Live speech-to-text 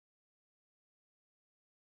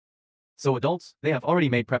So adults, they have already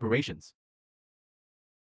made preparations.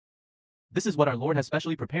 This is what our Lord has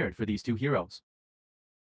specially prepared for these two heroes.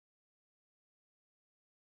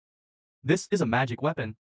 This is a magic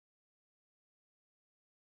weapon.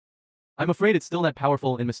 I'm afraid it's still that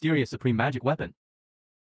powerful and mysterious supreme magic weapon.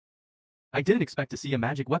 I didn't expect to see a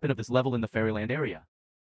magic weapon of this level in the Fairyland area.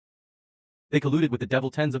 They colluded with the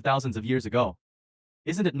devil tens of thousands of years ago.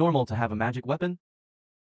 Isn't it normal to have a magic weapon?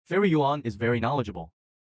 Fairy Yuan is very knowledgeable.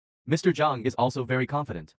 Mr. Zhang is also very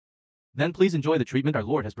confident. Then please enjoy the treatment our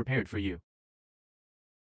Lord has prepared for you.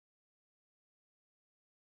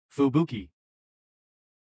 Fubuki.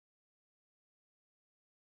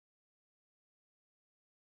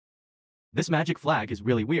 This magic flag is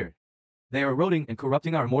really weird. They are eroding and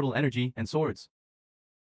corrupting our immortal energy and swords.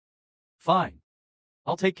 Fine.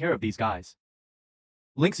 I'll take care of these guys.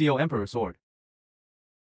 Linxio Emperor Sword.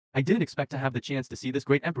 I didn't expect to have the chance to see this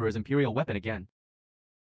great Emperor's imperial weapon again.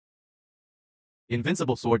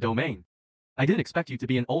 Invincible Sword Domain. I didn't expect you to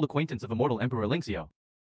be an old acquaintance of immortal Emperor Linxio.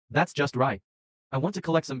 That's just right. I want to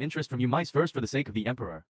collect some interest from you mice first for the sake of the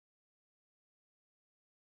Emperor.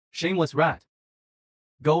 Shameless rat.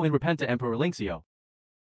 Go and repent to Emperor Linxio.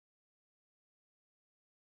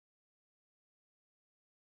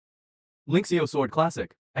 Linxio Sword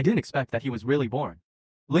Classic. I didn't expect that he was really born.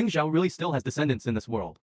 Ling Zhao really still has descendants in this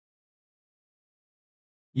world.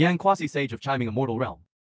 Yang Quasi-Sage of Chiming Immortal Realm.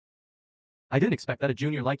 I didn't expect that a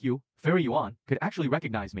junior like you, Fairy Yuan, could actually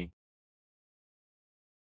recognize me.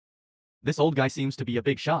 This old guy seems to be a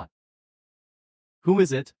big shot. Who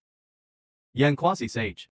is it? Yang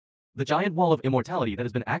Quasi-Sage. The giant wall of immortality that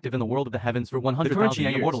has been active in the world of the heavens for 100,000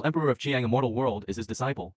 years. The immortal Emperor of Chiang Immortal World is his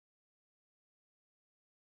disciple.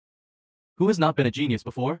 Who has not been a genius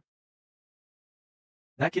before?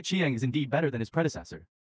 That kid Chiang is indeed better than his predecessor.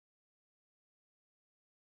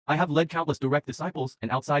 I have led countless direct disciples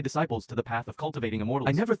and outside disciples to the path of cultivating immortals.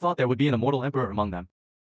 I never thought there would be an immortal emperor among them.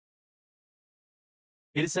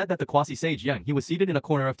 It is said that the quasi-sage Yang he was seated in a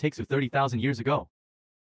corner of Taixu 30,000 years ago.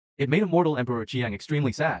 It made immortal Emperor Chiang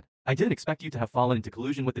extremely sad. I didn't expect you to have fallen into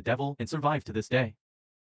collusion with the devil and survived to this day.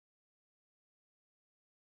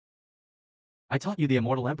 I taught you the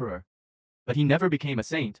immortal emperor. But he never became a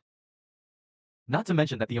saint. Not to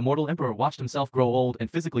mention that the immortal emperor watched himself grow old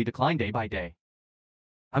and physically decline day by day.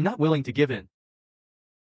 I'm not willing to give in.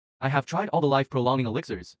 I have tried all the life-prolonging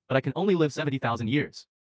elixirs, but I can only live 70,000 years.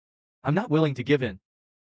 I'm not willing to give in.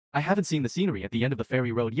 I haven't seen the scenery at the end of the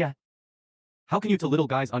fairy road yet. How can you two little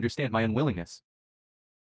guys understand my unwillingness?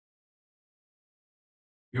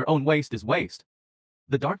 Your own waste is waste.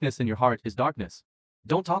 The darkness in your heart is darkness.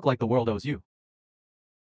 Don't talk like the world owes you.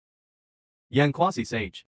 Yang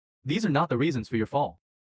Quasi-Sage. These are not the reasons for your fall.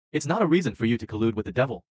 It's not a reason for you to collude with the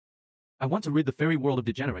devil. I want to rid the fairy world of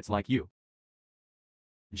degenerates like you.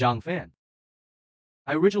 Zhang Fan.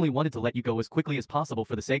 I originally wanted to let you go as quickly as possible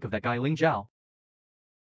for the sake of that guy Ling Zhao.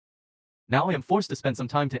 Now I am forced to spend some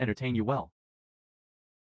time to entertain you well.